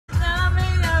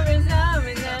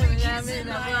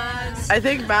I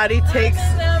think Maddie takes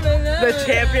the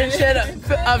championship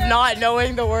of not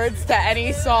knowing the words to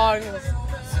any songs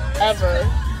ever.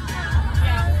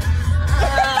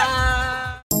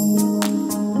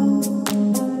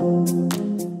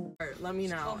 Let me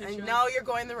know. And no, you're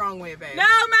going the wrong way, babe. No,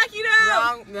 Mackie, no!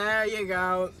 Wrong. There you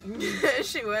go.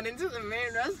 She went into the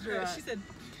main restaurant. She said,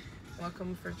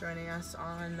 welcome for joining us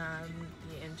on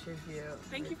the interview.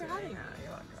 Thank you for having me.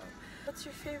 You're welcome. What's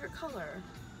your favorite color?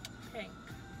 Pink.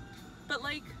 But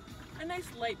like a nice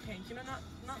light pink, you know,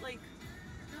 not like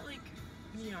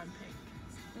neon pink.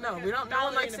 No, Like we don't. No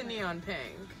one likes a pink. neon pink.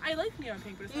 I like neon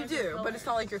pink, but it's You not your do, color. but it's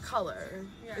not like your color.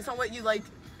 Yeah. It's not what you like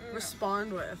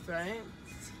respond with, right?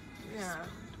 Yeah.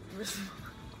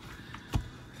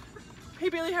 Hey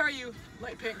Bailey, how are you?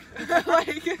 Light pink.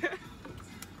 Like.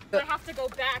 I have to go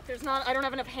back. I don't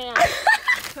have enough hands.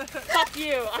 Fuck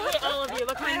you. I hate all of you.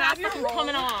 Look, my mask is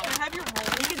coming off. I have your roll.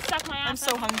 You can suck my ass. I'm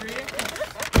so hungry.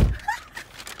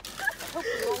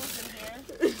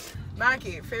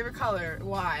 Mackie, favorite color?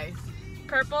 Why?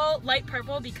 Purple, light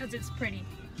purple, because it's pretty.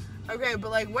 Okay,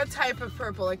 but like, what type of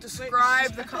purple? Like,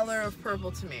 describe the color of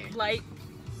purple to me. Light.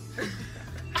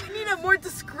 I need a more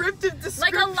descriptive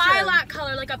description. Like a lilac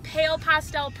color, like a pale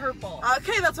pastel purple.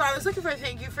 Okay, that's what I was looking for.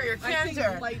 Thank you for your I candor.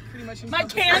 think light pretty much. My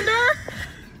candor?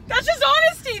 That's just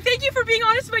honesty. Thank you for being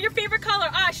honest about your favorite color.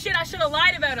 Ah, shit, I should have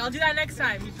lied about it. I'll do that next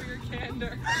time. For your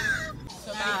candor.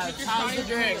 So how's the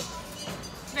drink?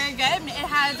 Very good. It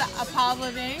has a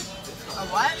Pavlova. A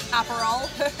what? Aperol.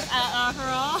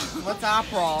 Aperol. What's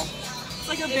Aperol? It's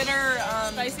like a bitter,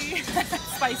 Spicy.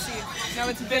 spicy. No,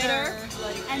 it's bitter.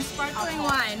 And sparkling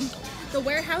wine. The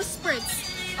Warehouse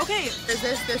Spritz. Okay.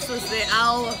 This was the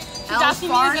Al asking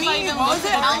me as if I Farni? even What was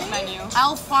looked it? at the menu.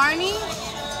 Al Farni?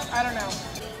 I don't know.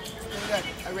 Good.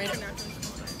 I rate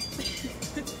it.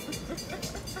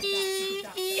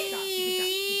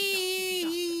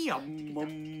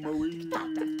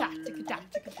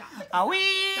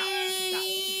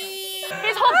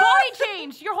 His whole body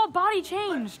changed. Your whole body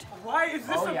changed. Why is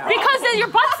this Because your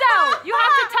butt's out. You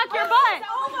have to tuck your butt.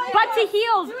 Butt to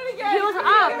heels. Heels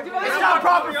up. It's not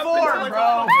proper form,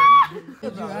 bro.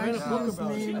 Did you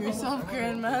actually name yourself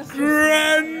Grandmaster?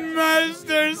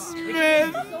 Grandmaster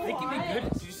Smith.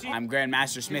 I'm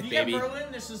Grandmaster Smith, baby.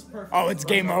 Oh, it's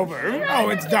game over. Oh,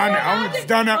 it's done. Oh, it's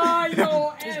done.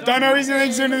 It's done. He's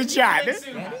linked into the chat.